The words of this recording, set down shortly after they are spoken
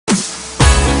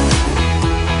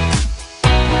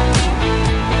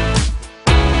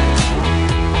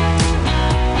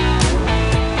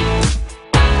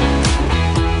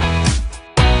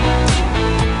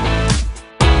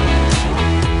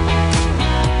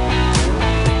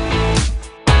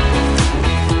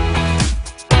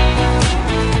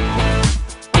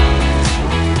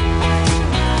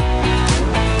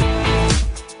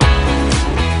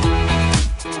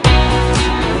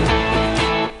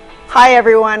Hi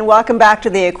everyone, welcome back to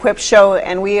the Equip Show,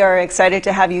 and we are excited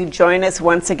to have you join us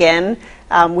once again.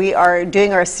 We are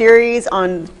doing our series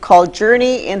called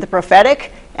Journey in the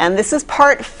Prophetic, and this is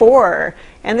part 4.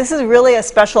 And this is really a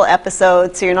special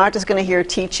episode, so you're not just going to hear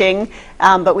teaching,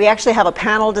 but we actually have a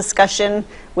panel discussion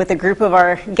with a group of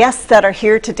our guests that are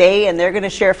here today, and they're going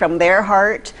to share from their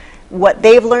heart what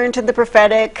they've learned in the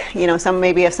prophetic, some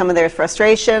maybe of some of their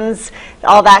frustrations,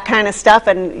 all that kind of stuff.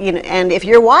 And and if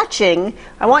you're watching,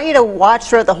 I want you to watch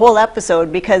throughout the whole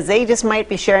episode, because they just might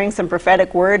be sharing some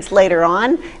prophetic words later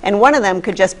on, and one of them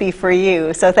could just be for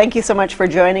you. So thank you so much for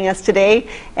joining us today.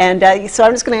 And so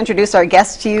I'm just going to introduce our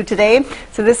guest to you today.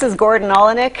 So this is Gordon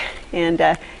Olenek,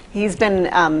 and he's been,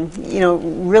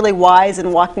 really wise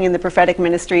in walking in the prophetic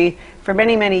ministry for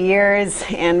many, many years,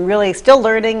 and really still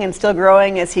learning and still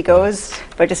growing as he goes,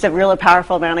 but just a really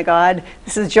powerful man of God.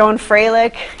 This is Joan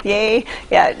Freilich. Yay.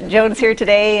 Yeah, Joan's here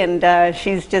today, and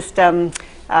she's just,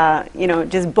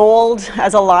 just bold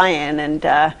as a lion,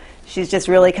 and she's just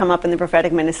really come up in the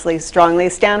prophetic ministry strongly.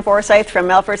 Stan Forsyth from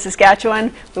Melfort,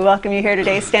 Saskatchewan. We welcome you here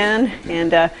today, Stan.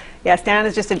 And Stan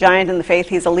is just a giant in the faith.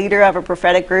 He's a leader of a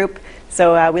prophetic group,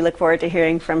 so we look forward to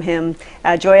hearing from him.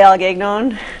 Joyelle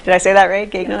Gagnon, did I say that right?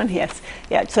 Gagnon, yes.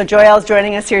 Yeah. So Joyelle's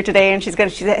joining us here today, and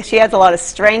she adds a lot of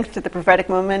strength to the prophetic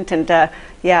movement, and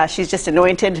she's just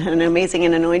anointed, an amazing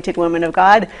and anointed woman of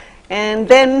God. And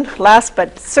then, last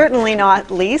but certainly not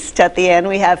least, at the end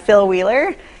we have Phil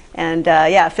Wheeler. And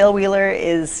Phil Wheeler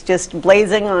is just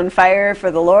blazing on fire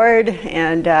for the Lord,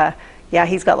 and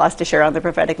he's got lots to share on the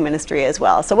prophetic ministry as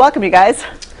well. So welcome, you guys.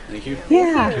 Thank you.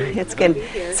 Yeah, it's good.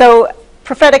 So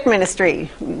prophetic ministry,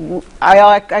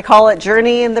 I call it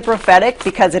Journey in the Prophetic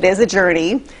because it is a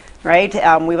journey, right?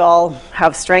 We've all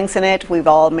have strengths in it. We've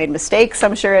all made mistakes,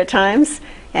 I'm sure, at times.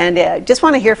 And just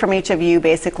want to hear from each of you,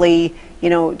 basically,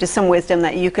 just some wisdom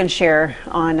that you can share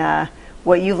on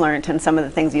what you've learned and some of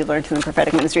the things you've learned in the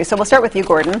prophetic ministry. So we'll start with you,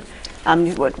 Gordon.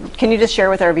 Can you just share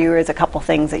with our viewers a couple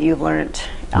things that you've learned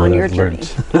on your journey?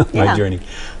 My journey.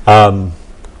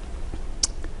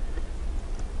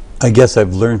 I guess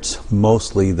I've learned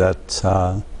mostly that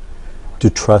to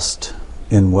trust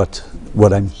in what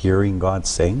I'm hearing God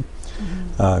saying.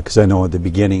 Because I know at the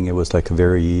beginning it was like a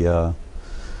very, you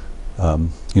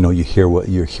hear what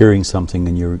you're hearing something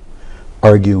and you're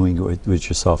arguing with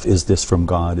yourself, is this from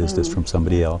God, is this from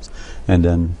somebody else? And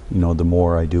then, the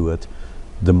more I do it,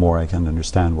 the more I can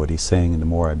understand what he's saying, and the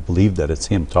more I believe that it's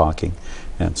him talking.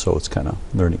 And so it's kind of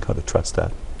learning how to trust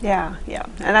that. Yeah.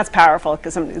 And that's powerful,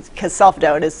 because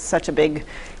self-doubt is such a big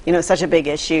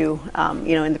issue,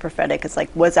 in the prophetic. It's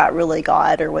like, was that really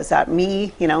God, or was that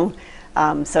me,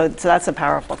 So that's a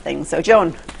powerful thing. So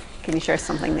Joan, can you share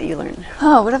something that you learned?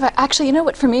 Oh, what have I, actually,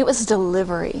 for me it was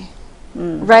delivery.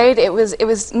 Right? It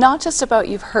was not just about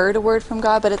you've heard a word from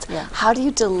God, but it's how do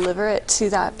you deliver it to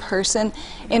that person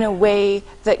in a way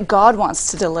that God wants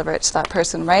to deliver it to that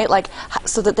person, right? Like,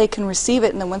 so that they can receive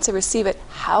it, and then once they receive it,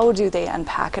 how do they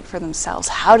unpack it for themselves?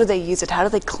 How do they use it? How do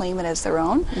they claim it as their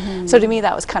own? So to me,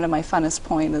 that was kind of my funnest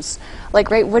point, is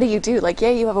like, right, what do you do? Like,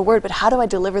 you have a word, but how do I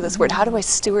deliver this word? How do I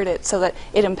steward it so that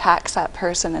it impacts that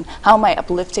person, and how am I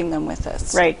uplifting them with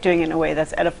this? Right, doing it in a way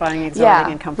that's edifying,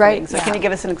 exhorting, and comforting. Right, so can you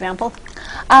give us an example?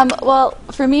 Well,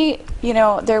 for me,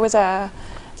 there was a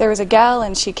gal,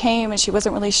 and she came, and she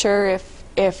wasn't really sure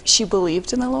if she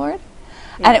believed in the Lord,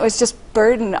 and it was just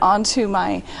burdened onto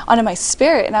my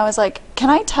spirit, and I was like,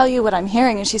 can I tell you what I'm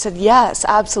hearing? And she said, yes,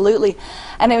 absolutely.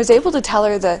 And I was able to tell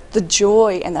her the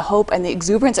joy and the hope and the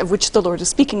exuberance of which the Lord is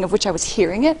speaking, of which I was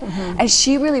hearing it, and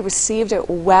she really received it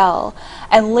well.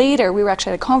 And later, we were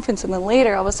actually at a conference, and then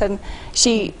later, all of a sudden,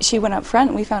 she went up front,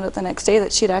 and we found out the next day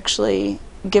that she'd actually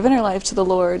given her life to the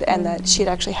Lord, and that she'd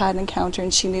actually had an encounter,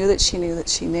 and she knew that she knew that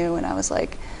she knew, and I was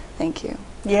like, thank you.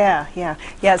 Yeah,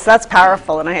 so that's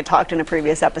powerful. And I had talked in a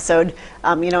previous episode,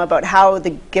 about how the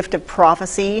gift of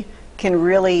prophecy can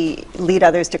really lead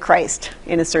others to Christ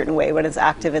in a certain way when it's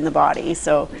active in the body.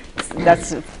 So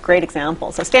that's a great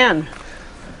example. So Stan.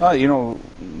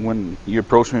 When you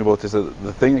approached me about this,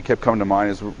 the thing that kept coming to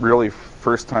mind is really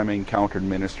first time I encountered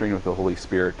ministering with the Holy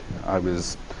Spirit. I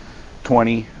was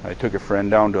 20. I took a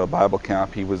friend down to a Bible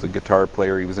camp. He was a guitar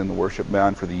player. He was in the worship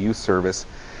band for the youth service.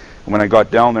 And when I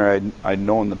got down there, I'd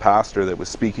known the pastor that was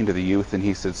speaking to the youth, and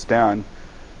he said, Stan,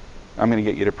 I'm going to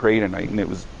get you to pray tonight. And it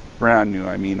was brand new.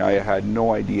 I mean, I had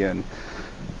no idea. And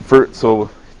so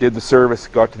did the service,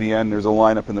 got to the end. There's a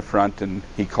line up in the front, and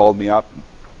he called me up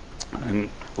and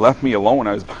left me alone.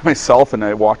 I was by myself, and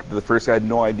I walked up to the first guy. I had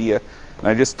no idea. And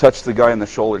I just touched the guy on the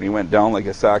shoulder, and he went down like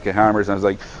a sack of hammers. And I was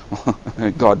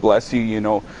like, God bless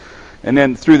you, And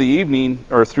then through the evening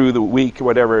or through the week,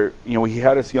 whatever, he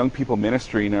had us young people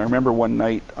ministering. And I remember one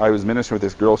night I was ministering with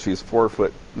this girl. She's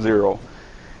 4'0",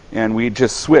 and we'd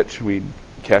just switch. We'd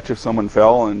catch if someone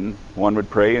fell, and one would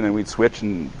pray, and then we'd switch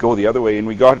and go the other way. And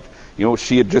we got,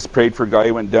 she had just prayed for a guy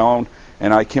who went down,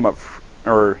 and I came up,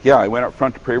 I went up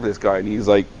front to pray for this guy, and he's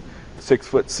like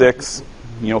 6'6",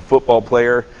 football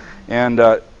player, and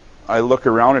I look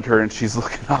around at her, and she's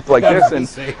looking up like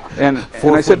this, and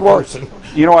I said, well,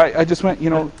 I just went,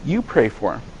 you pray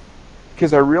for him,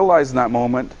 because I realized in that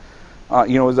moment,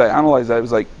 as I analyzed that, it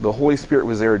was like the Holy Spirit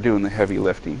was there doing the heavy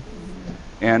lifting,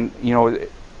 and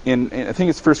in I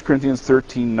think it's 1 Corinthians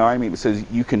 13:9, it says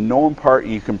you can know in part,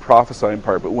 you can prophesy in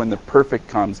part, but when the perfect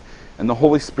comes, and the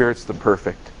Holy Spirit's the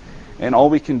perfect, and all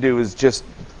we can do is just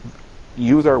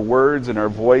use our words and our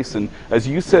voice, and as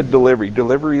you said,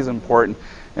 delivery is important,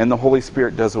 and the Holy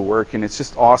Spirit does a work, and it's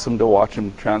just awesome to watch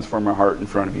Him transform our heart in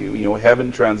front of you.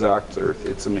 Heaven transacts earth.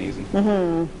 It's amazing.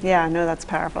 Mm-hmm. Yeah, no, that's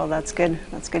powerful. That's good.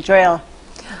 That's good. Joelle?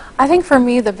 I think for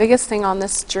me, the biggest thing on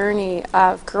this journey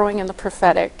of growing in the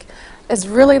prophetic is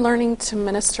really learning to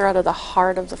minister out of the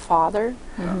heart of the Father.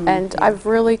 Mm-hmm. And I've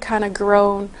really kind of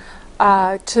grown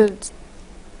to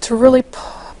really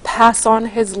pass on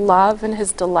His love and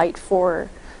His delight for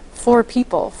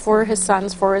people, for His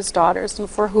sons, for His daughters, and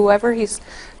for whoever He's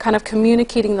kind of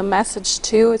communicating the message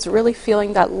to. It's really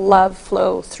feeling that love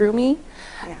flow through me.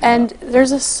 Yeah. And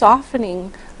there's a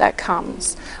softening that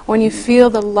comes when you feel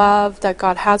the love that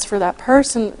God has for that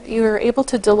person. You're able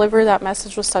to deliver that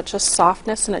message with such a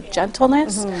softness and a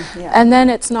gentleness. Mm-hmm. Yeah. And then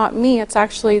it's not me, it's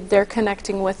actually they're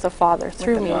connecting with the Father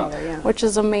through me, which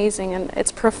is amazing. And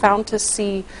it's profound to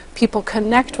see people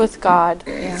connect with God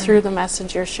through the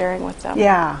message you're sharing with them.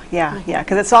 Yeah,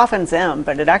 because it softens them,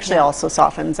 but it actually also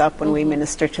softens up when we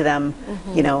minister to them,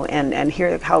 and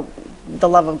hear how the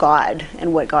love of God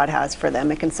and what God has for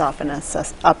them. It can soften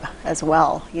us up as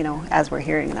well, as we're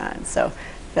hearing that. So,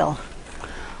 Phil.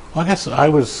 Well, I guess I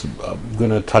was going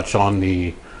to touch on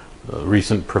the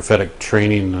recent prophetic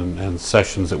training and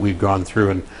sessions that we've gone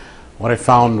through, and what I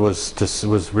found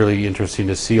was really interesting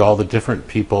to see all the different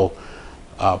people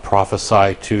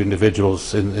prophesy to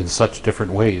individuals in such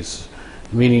different ways,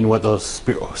 meaning what the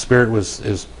Spirit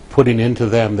is putting into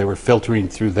them, they were filtering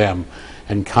through them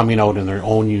and coming out in their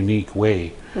own unique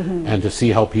way. Mm-hmm. And to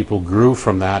see how people grew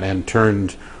from that and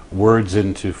turned words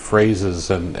into phrases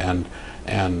and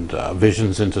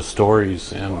visions into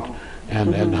stories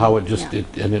and how it just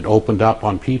it opened up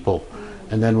on people.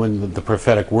 And then when the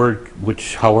prophetic word,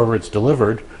 which however it's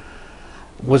delivered,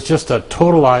 was just a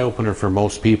total eye-opener for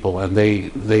most people, and they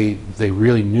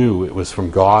really knew it was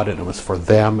from God and it was for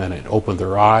them, and it opened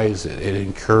their eyes, it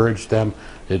encouraged them,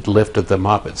 it lifted them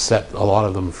up, it set a lot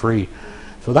of them free.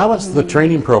 So that was the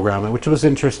training program, which was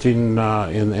interesting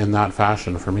in that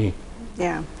fashion for me.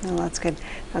 Yeah, no, that's good.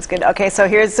 That's good. Okay, so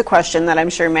here's the question that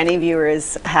I'm sure many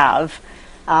viewers have.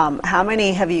 How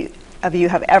many of you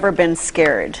have ever been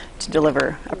scared to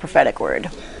deliver a prophetic word?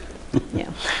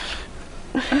 Yeah.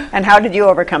 And how did you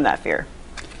overcome that fear?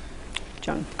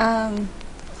 Joan?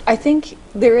 I think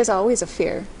there is always a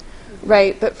fear,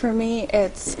 right? But for me,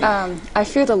 it's I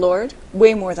fear the Lord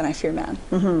way more than I fear man.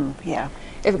 Mm-hmm. Yeah.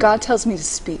 If God tells me to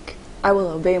speak, I will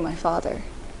obey my Father.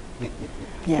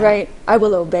 Yeah. Right? I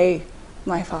will obey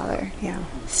my Father. Yeah.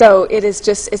 So it's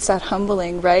that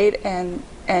humbling, right?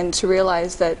 And to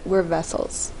realize that we're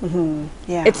vessels. Mm-hmm.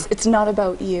 Yeah. It's not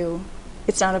about you.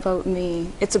 It's not about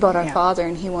me. It's about our Father,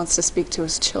 and He wants to speak to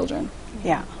His children.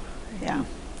 Yeah. Yeah.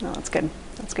 No, that's good.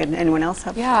 That's good. Anyone else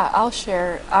have? Yeah, I'll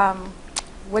share.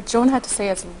 What Joan had to say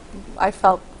is, I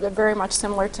felt very much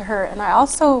similar to her, and I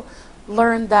also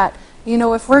learned that,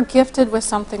 if we're gifted with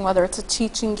something, whether it's a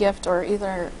teaching gift or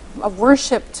either a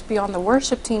worship, to be on the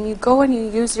worship team, you go and you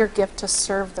use your gift to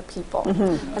serve the people.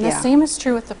 Mm-hmm. And the same is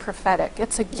true with the prophetic.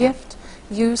 It's a gift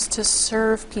used to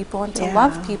serve people and to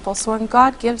love people. So when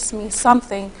God gives me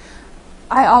something,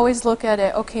 I always look at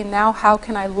it, okay, now how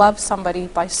can I love somebody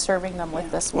by serving them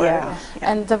with this word? Yeah.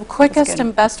 And the quickest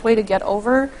and best way to get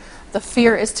over the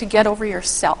fear is to get over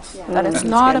yourself. That it's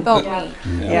not about me.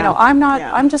 Yeah.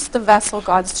 I'm just the vessel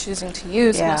God's choosing to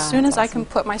use. And as soon as I can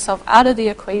put myself out of the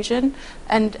equation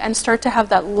and start to have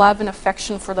that love and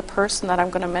affection for the person that I'm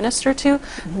going to minister to,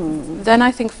 then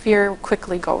I think fear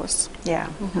quickly goes. Yeah,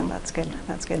 no, that's good.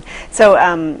 That's good. So,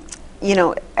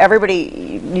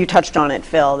 everybody, you touched on it,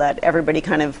 Phil, that everybody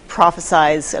kind of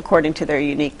prophesies according to their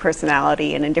unique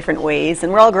personality and in different ways,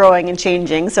 and we're all growing and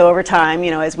changing, so over time,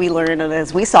 as we learn and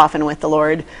as we soften with the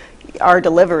Lord, our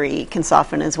delivery can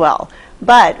soften as well.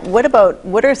 But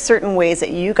what are certain ways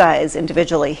that you guys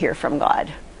individually hear from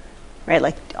God? right?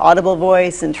 Like audible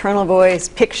voice, internal voice,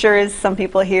 pictures, some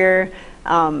people hear,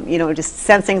 just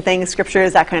sensing things,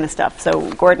 scriptures, that kind of stuff.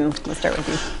 So Gordon, let's start with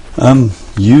you.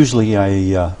 Usually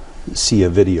I see a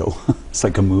video. It's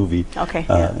like a movie. Okay.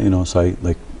 So I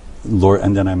like Lord,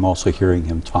 and then I'm also hearing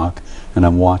him talk, and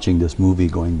I'm watching this movie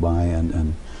going by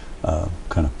and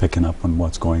kind of picking up on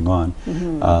what's going on.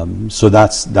 So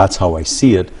that's how I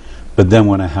see it. But then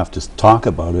when I have to talk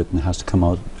about it and it has to come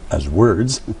out as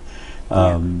words,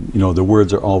 the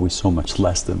words are always so much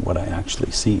less than what I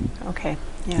actually seen. Okay.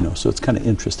 Yeah. So it's kind of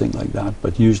interesting like that.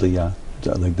 But usually,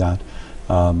 like that.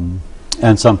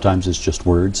 And sometimes it's just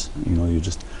words.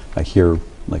 I hear,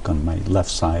 like on my left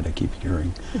side, I keep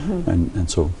hearing, and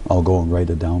so I'll go and write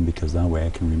it down because that way I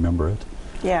can remember it.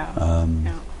 Yeah.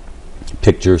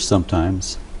 Pictures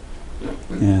sometimes,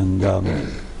 and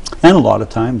a lot of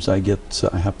times I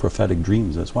have prophetic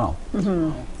dreams as well.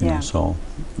 So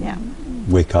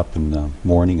wake up in the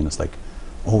morning and it's like,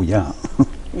 oh yeah,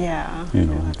 yeah.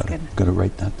 I gotta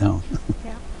write that down.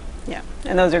 Yeah.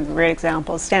 And those are great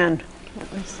examples. Stan.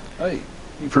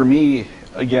 For me,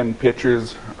 again,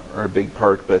 pictures are a big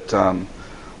part, but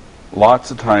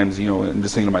lots of times, and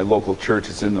just thinking of my local church,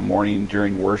 it's in the morning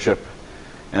during worship,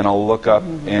 and I'll look up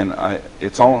and I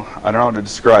don't know how to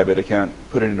describe it. I can't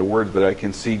put it into words, but I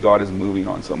can see God is moving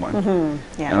on someone.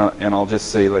 And I'll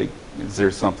just say, like, is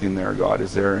there something there, God?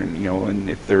 Is there? And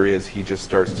if there is, he just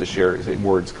starts to share.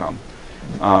 Words come.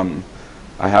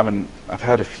 I've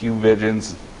had a few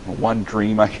visions. One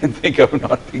dream I can think of,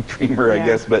 not a big dreamer, I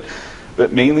guess, but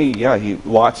mainly, he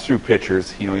lots through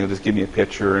pictures. He'll just give me a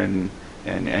picture and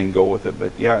go with it.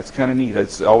 But it's kind of neat.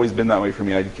 It's always been that way for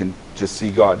me. I can just see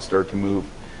God start to move,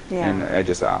 and I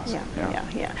just ask.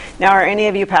 Yeah. Now, are any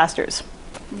of you pastors?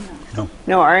 No.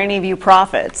 No. Are any of you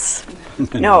prophets?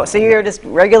 No. So you're just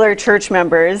regular church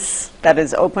members that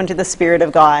is open to the Spirit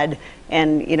of God,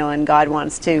 and and God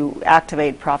wants to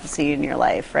activate prophecy in your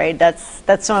life, right?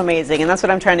 That's so amazing, and that's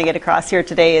what I'm trying to get across here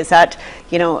today. Is that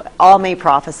all may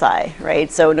prophesy,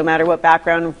 right? So no matter what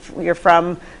background you're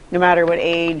from, no matter what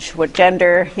age, what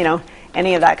gender,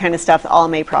 any of that kind of stuff, all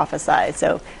may prophesy.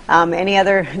 So any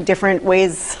other different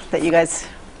ways that you guys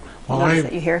notice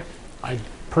that you hear?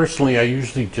 Personally, I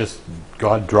usually just,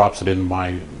 God drops it into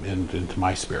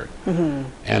my spirit,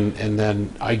 and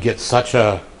then I get such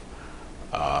a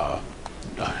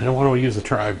I don't want to use the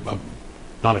term,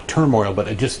 not a turmoil, but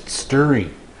a just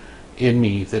stirring in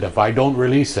me that if I don't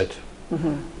release it,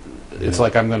 it's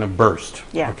like I'm going to burst.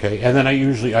 Okay, and then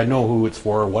I know who it's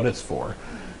for or what it's for,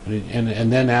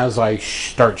 and then as I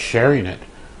start sharing it,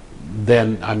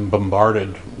 then I'm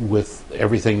bombarded with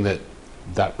everything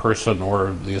that person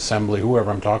or the assembly, whoever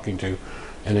I'm talking to,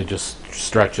 and it just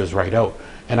stretches right out.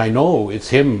 And I know it's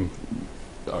him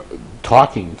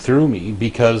talking through me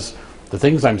because the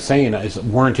things I'm saying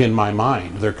weren't in my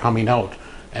mind; they're coming out,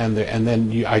 and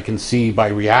then I can see by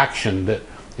reaction that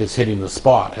it's hitting the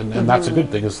spot, and that's a good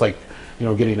thing. It's like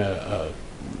getting a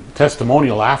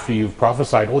testimonial after you've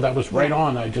prophesied. Oh, that was right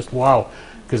on. I just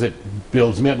because it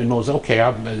builds me up and knows, okay,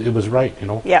 it was right,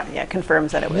 Yeah,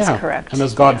 confirms that it was correct. And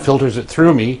as God filters it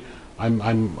through me, I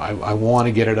want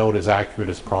to get it out as accurate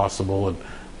as possible,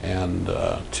 and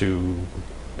to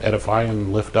edify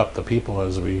and lift up the people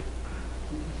as we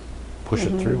push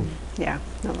it through. Yeah,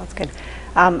 no, that's good.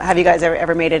 Have you guys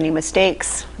ever made any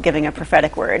mistakes giving a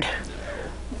prophetic word?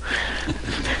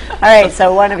 All right,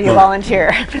 so one of you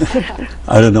volunteer.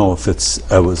 I don't know if it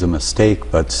was a mistake,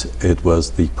 but it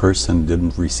was the person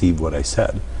didn't receive what I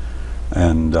said.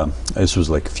 And this was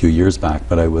like a few years back,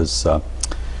 but I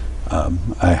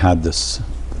had this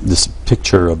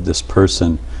picture of this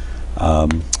person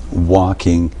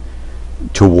walking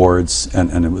towards,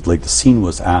 and it was like the scene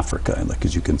was Africa, and like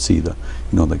as you can see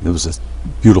like there was this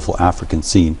beautiful African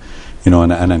scene,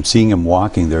 and I'm seeing him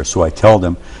walking there. So I tell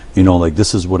them, like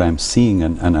this is what I'm seeing,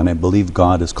 and I believe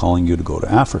God is calling you to go to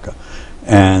Africa,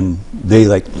 and they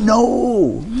like,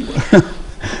 no,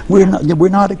 we're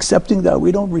not accepting that,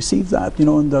 we don't receive that,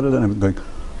 and I'm going,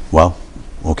 well,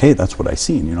 okay, that's what I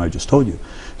seen, I just told you.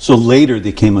 So later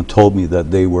they came and told me that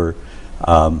they were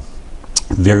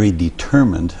very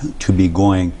determined to be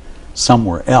going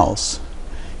somewhere else,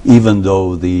 even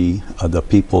though the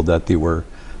people that they were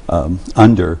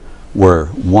under were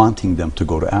wanting them to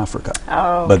go to Africa.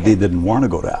 Oh, okay. But they didn't want to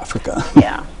go to Africa.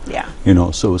 Yeah.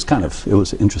 So it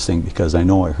was interesting because I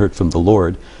know I heard from the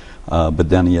Lord, but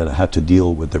then yet I had to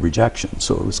deal with the rejection.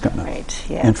 So it was kind of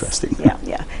interesting.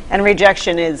 Yeah. And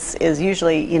rejection is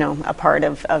usually, a part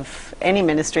of any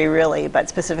ministry really, but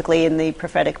specifically in the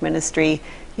prophetic ministry,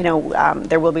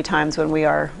 there will be times when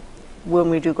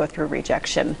we do go through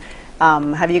rejection.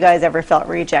 Have you guys ever felt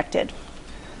rejected?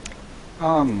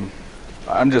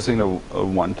 I'm just thinking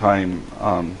of one time,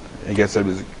 I guess I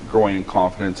was growing in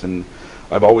confidence, and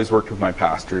I've always worked with my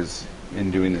pastors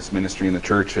in doing this ministry in the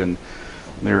church, and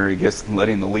they're, I guess,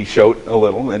 letting the leash out a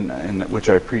little, and which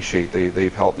I appreciate.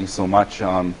 They've helped me so much.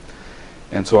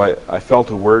 And so I felt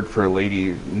a word for a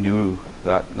lady new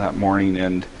that morning,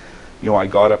 and I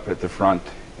got up at the front,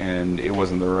 and it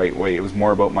wasn't the right way. It was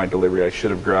more about my delivery. I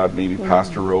should have grabbed maybe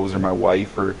Pastor Rose or my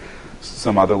wife or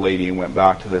some other lady and went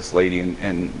back to this lady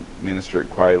and ministered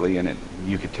quietly, and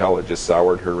you could tell it just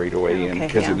soured her right away, and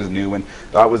because it was new, and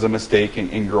that was a mistake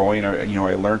in growing. I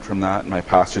learned from that, and my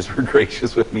pastors were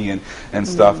gracious with me and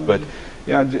stuff, but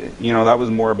yeah, that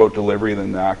was more about delivery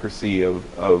than the accuracy of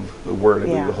the word. I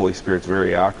believe the Holy Spirit's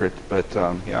very accurate, but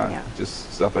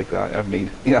just stuff like that I've made,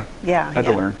 had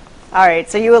to learn. All right,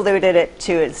 so you alluded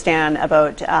to it, Stan,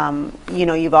 about,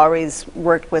 you've always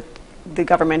worked with the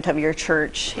government of your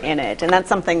church in it, and that's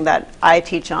something that I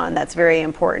teach on. That's very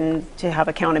important, to have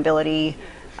accountability,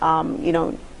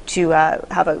 to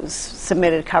have a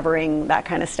submitted covering, that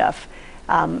kind of stuff.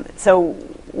 So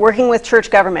working with church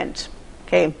government,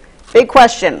 okay, big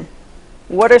question.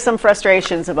 What are some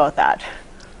frustrations about that?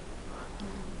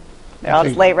 I'll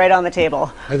just lay it right on the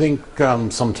table. I think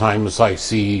sometimes I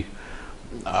see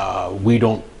we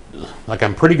don't, like,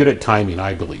 I'm pretty good at timing,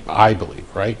 I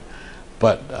believe, right?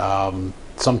 But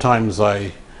sometimes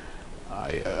I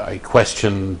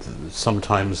question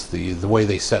sometimes the way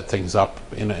they set things up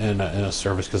in a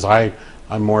service, because I'm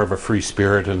more of a free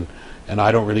spirit, and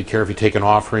I don't really care if you take an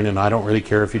offering, and I don't really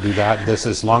care if you do that. This,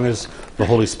 as long as the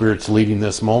Holy Spirit's leading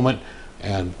this moment,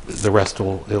 and the rest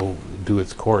it'll do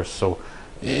its course. So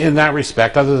in that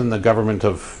respect, other than the government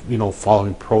of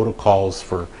following protocols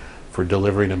for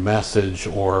delivering a message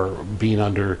or being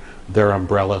under their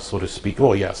umbrella, so to speak.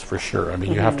 Oh yes, for sure. I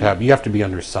mean, you have to be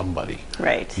under somebody.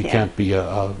 Right. You can't be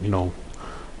a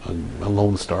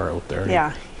lone star out there.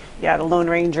 Yeah, the Lone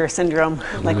Ranger syndrome,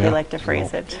 like we like to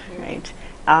phrase it. Right.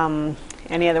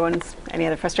 Any other ones? Any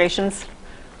other frustrations?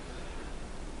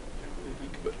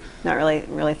 Not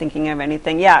really thinking of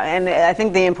anything. Yeah, and I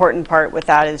think the important part with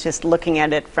that is just looking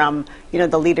at it from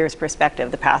the leader's perspective,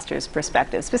 the pastor's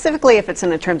perspective, specifically if it's in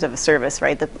the terms of a service,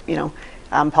 right?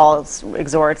 Paul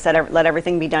exhorts that let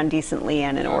everything be done decently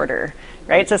and in order,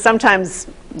 right? So sometimes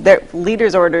the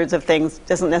leaders' orders of things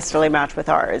doesn't necessarily match with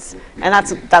ours, and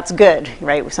that's good,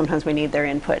 right? Sometimes we need their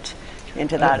input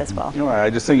into that as well.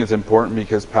 I just think it's important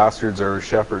because pastors are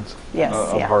shepherds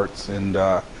of hearts, and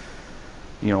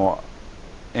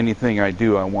anything I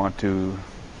do, I want to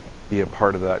be a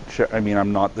part of that.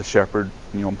 I'm not the shepherd,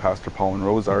 Pastor Paul and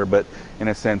Rose are, but in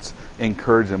a sense,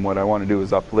 encourage them. What I want to do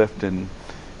is uplift and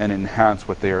enhance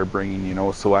what they are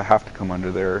bringing, so I have to come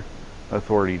under their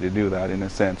authority to do that, in a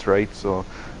sense, right? So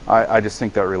I just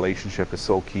think that relationship is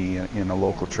so key in a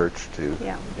local church too.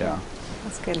 Yeah.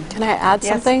 That's good. Can I add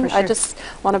something? For sure. I just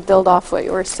want to build off what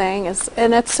you were saying,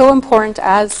 and it's so important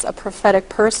as a prophetic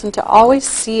person to always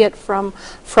see it from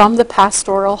the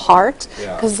pastoral heart,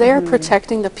 because they're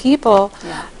protecting the people,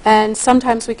 and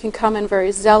sometimes we can come in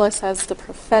very zealous as the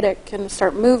prophetic and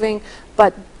start moving,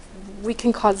 but we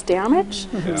can cause damage.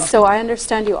 So I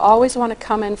understand you always want to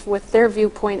come in with their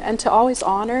viewpoint, and to always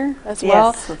honor as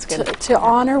well. That's good. To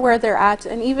honor where they're at,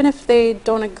 and even if they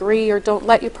don't agree or don't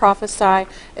let you prophesy,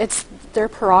 it's their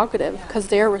prerogative, because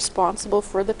they're responsible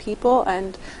for the people.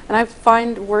 And I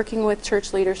find working with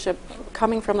church leadership,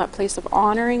 coming from that place of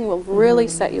honoring, will really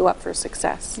set you up for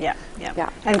success. Yeah.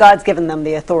 And God's given them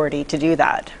the authority to do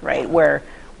that, right? Where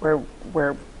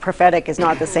prophetic is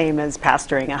not the same as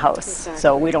pastoring a house. Exactly.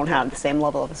 So we don't have the same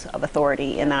level of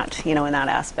authority in that, in that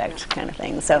aspect, kind of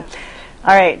thing. So,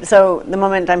 all right. So the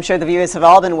moment I'm sure the viewers have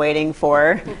all been waiting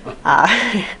for.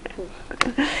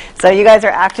 So you guys are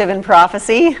active in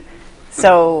prophecy.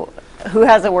 So who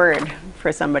has a word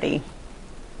for somebody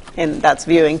that's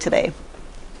viewing today?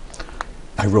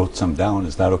 I wrote some down.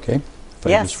 Is that okay? If I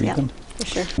just read them? For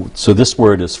sure. So this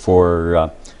word is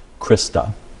for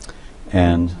Krista,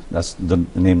 and that's the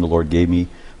name the Lord gave me.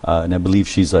 And I believe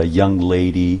she's a young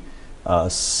lady,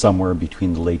 somewhere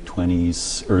between the late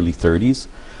 20s, early 30s.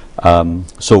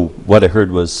 So what I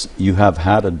heard was you have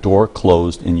had a door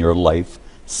closed in your life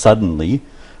suddenly,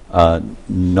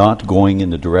 not going in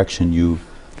the direction you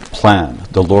planned.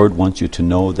 The Lord wants you to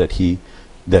know that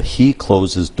He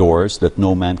closes doors that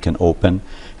no man can open,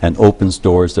 and opens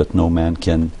doors that no man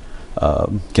can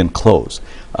close.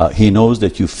 He knows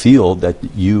that you feel that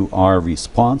you are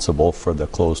responsible for the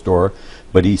closed door,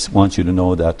 but He wants you to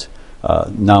know that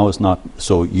now is not,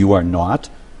 so you are not,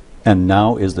 and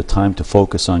now is the time to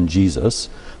focus on Jesus.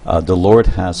 The Lord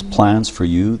has plans for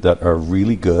you that are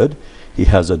really good. He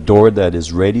has a door that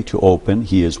is ready to open.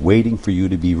 He is waiting for you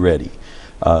to be ready.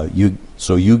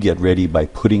 So you get ready by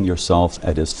putting yourself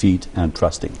at his feet and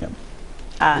trusting him.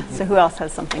 So who else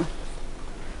has something?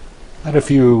 I had a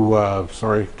few,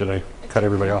 sorry, did I cut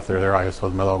everybody off there? I saw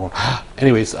the other one.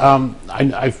 Anyways,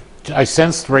 I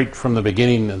sensed right from the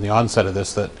beginning and the onset of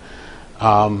this that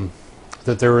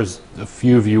that there was a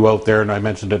few of you out there, and I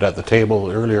mentioned it at the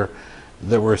table earlier,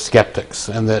 that were skeptics,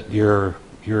 and that you're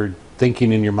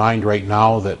thinking in your mind right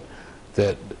now that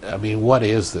I mean, what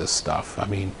is this stuff? I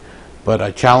mean, but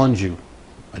I challenge you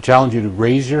to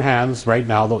raise your hands right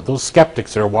now. Those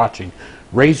skeptics that are watching,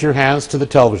 raise your hands to the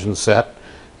television set,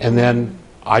 and then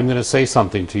I'm going to say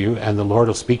something to you, and the Lord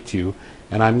will speak to you,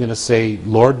 and I'm going to say,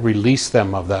 Lord, release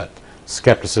them of that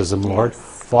skepticism, Lord.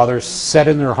 Father, set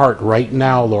in their heart right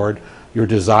now, Lord, your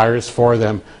desires for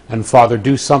them, and Father,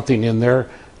 do something in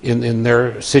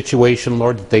their situation,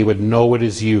 Lord, that they would know it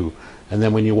is you. And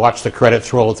then when you watch the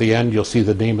credits roll at the end, you'll see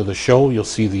the name of the show, you'll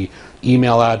see the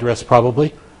email address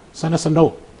probably. Send us a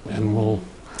note, and we'll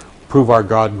prove our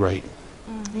God right.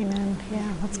 Amen.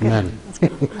 Yeah, that's good. Amen. That's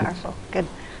good. Powerful. Good.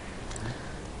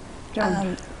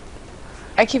 John.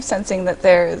 I keep sensing that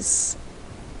there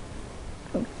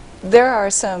are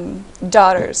some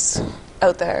daughters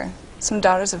out there, some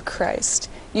daughters of Christ.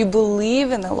 You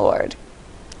believe in the Lord,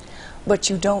 but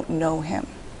you don't know him.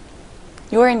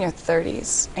 You're in your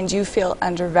 30s and you feel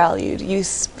undervalued. You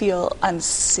feel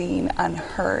unseen,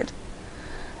 unheard.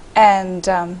 And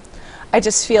I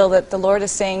just feel that the Lord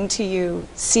is saying to you,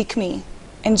 seek me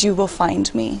and you will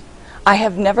find me. I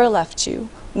have never left you,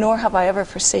 nor have I ever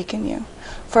forsaken you.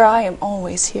 For I am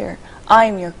always here. I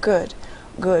am your good,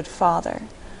 good Father.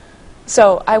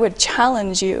 So I would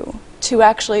challenge you to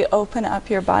actually open up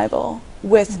your Bible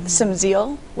with some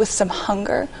zeal, with some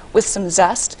hunger, with some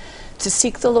zest to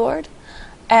seek the Lord.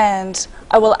 And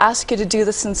I will ask you to do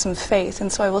this in some faith.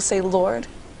 And so I will say, Lord,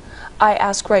 I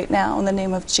ask right now in the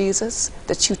name of Jesus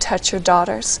that you touch your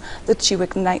daughters, that you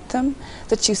ignite them,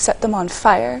 that you set them on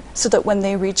fire so that when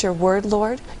they read your word,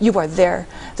 Lord, you are there,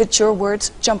 that your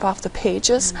words jump off the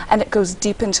pages and it goes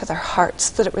deep into their hearts,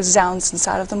 that it resounds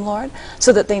inside of them, Lord,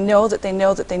 so that they know that they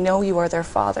know that they know you are their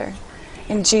Father.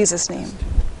 In Jesus' name.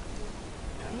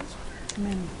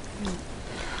 Amen.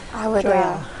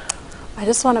 I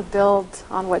just want to build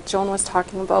on what Joan was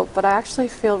talking about, but I actually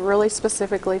feel really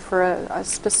specifically for a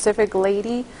specific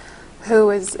lady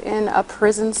who is in a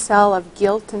prison cell of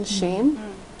guilt and shame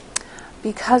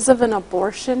because of an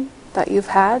abortion that you've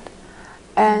had.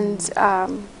 And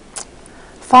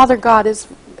Father God,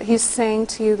 He's saying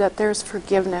to you that there's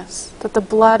forgiveness, that the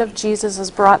blood of Jesus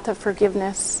has brought the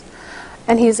forgiveness.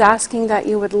 And He's asking that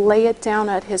you would lay it down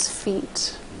at His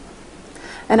feet.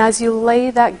 And as you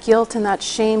lay that guilt and that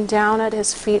shame down at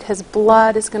His feet, His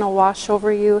blood is going to wash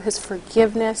over you. His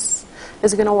forgiveness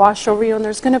is going to wash over you. And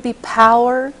there's going to be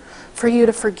power for you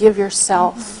to forgive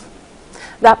yourself.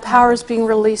 That power is being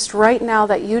released right now,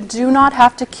 that you do not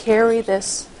have to carry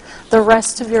this the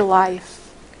rest of your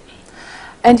life.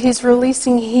 And He's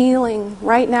releasing healing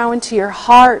right now into your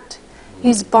heart.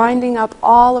 He's binding up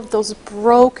all of those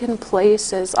broken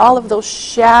places, all of those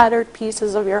shattered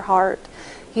pieces of your heart.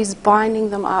 He's binding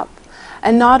them up.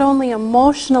 And not only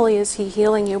emotionally is He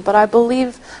healing you, but I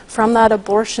believe from that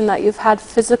abortion that you've had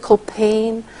physical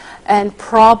pain and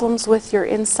problems with your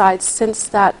insides since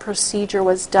that procedure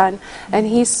was done. And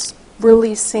He's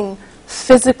releasing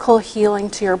physical healing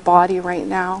to your body right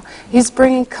now. He's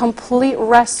bringing complete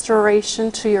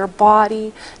restoration to your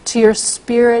body, to your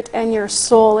spirit and your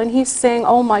soul. And He's saying,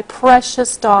 oh, my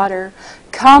precious daughter,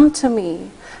 come to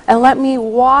me. And let me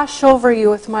wash over you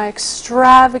with my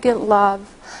extravagant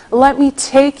love. Let me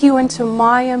take you into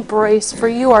my embrace, for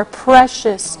you are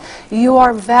precious. You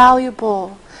are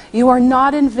valuable. You are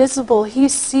not invisible. He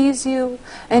sees you,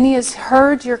 and He has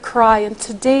heard your cry. And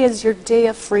today is your day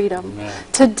of freedom. Amen.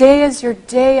 Today is your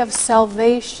day of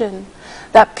salvation.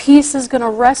 That peace is going to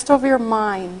rest over your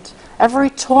mind.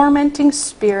 Every tormenting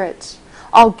spirit,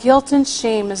 all guilt and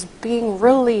shame is being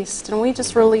released. And we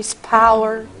just release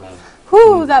power.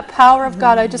 Whew, that power of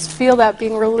God, I just feel that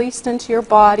being released into your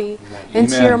body,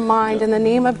 into Amen. your mind, in the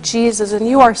name of Jesus. And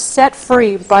you are set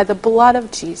free by the blood of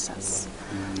Jesus.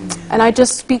 And I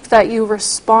just speak that you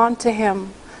respond to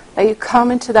Him, that you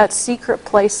come into that secret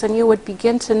place and you would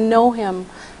begin to know Him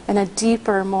in a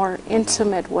deeper, more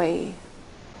intimate way.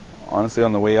 Honestly,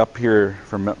 on the way up here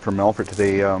from Melfort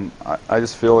today, I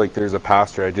just feel like there's a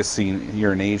pastor I just seen.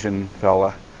 You're an Asian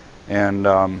fella, and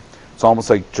it's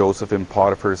almost like Joseph in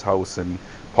Potiphar's house, and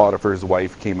Potiphar's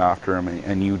wife came after him,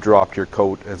 and you dropped your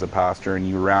coat as a pastor and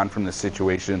you ran from the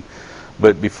situation.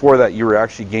 But before that, you were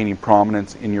actually gaining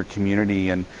prominence in your community,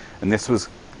 and this was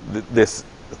this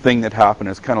thing that happened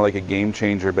is kind of like a game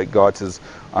changer, but God says,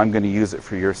 I'm going to use it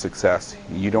for your success.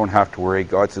 You don't have to worry.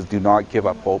 God says, do not give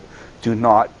up hope. Do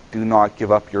not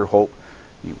give up your hope.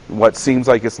 What seems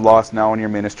like it's lost now in your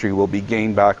ministry will be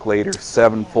gained back later,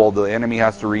 sevenfold. The enemy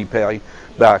has to repay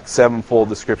back sevenfold,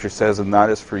 the scripture says, and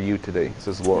that is for you today,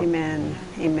 says the Lord. Amen.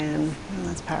 Amen. Oh,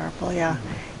 that's powerful, yeah.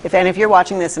 If you're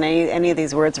watching this and any of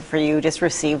these words are for you, just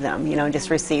receive them,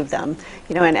 just receive them.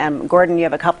 And Gordon, you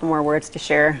have a couple more words to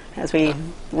share as we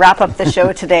wrap up the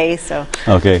show today. So.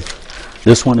 Okay.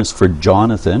 This one is for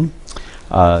Jonathan.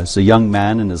 It's a young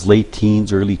man in his late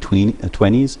teens, early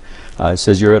 20s. It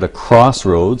says, you're at a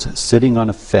crossroads, sitting on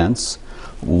a fence,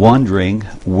 wondering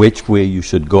which way you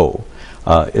should go.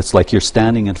 It's like you're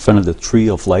standing in front of the tree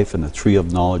of life and the tree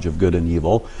of knowledge of good and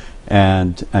evil,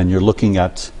 and you're looking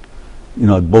at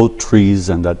both trees,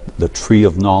 and that the tree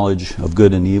of knowledge of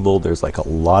good and evil, there's like a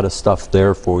lot of stuff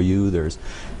there for you. There's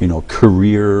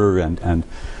career and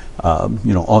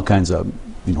all kinds of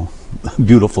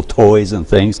beautiful toys and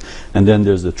things, and then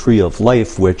there's the tree of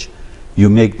life, which you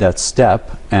make that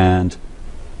step and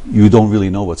you don't really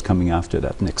know what's coming after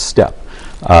that next step.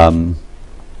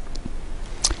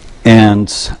 And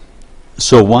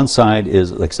so one side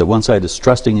is, like I said, one side is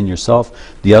trusting in yourself,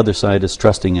 the other side is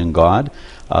trusting in God.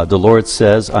 The Lord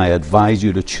says, I advise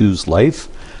you to choose life.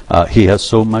 He has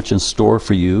so much in store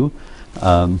for you.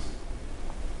 It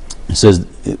says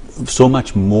so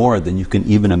much more than you can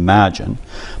even imagine,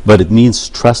 but it means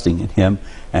trusting in Him,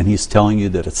 and He's telling you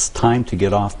that it's time to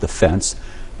get off the fence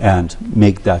and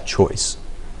make that choice,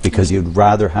 because He'd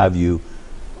rather have you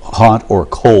hot or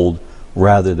cold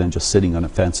rather than just sitting on a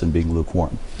fence and being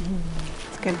lukewarm.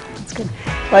 That's good. That's good.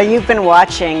 Well, you've been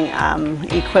watching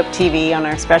Equip TV on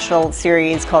our special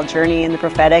series called Journey in the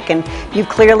Prophetic, and you've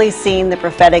clearly seen the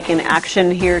prophetic in action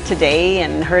here today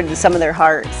and heard some of their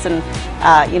hearts, and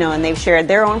and they've shared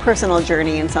their own personal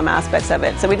journey in some aspects of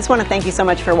it. So we just want to thank you so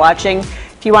much for watching.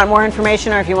 If you want more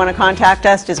information or if you want to contact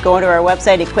us, just go to our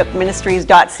website,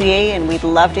 equipministries.ca, and we'd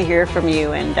love to hear from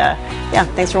you. And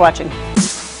thanks for watching.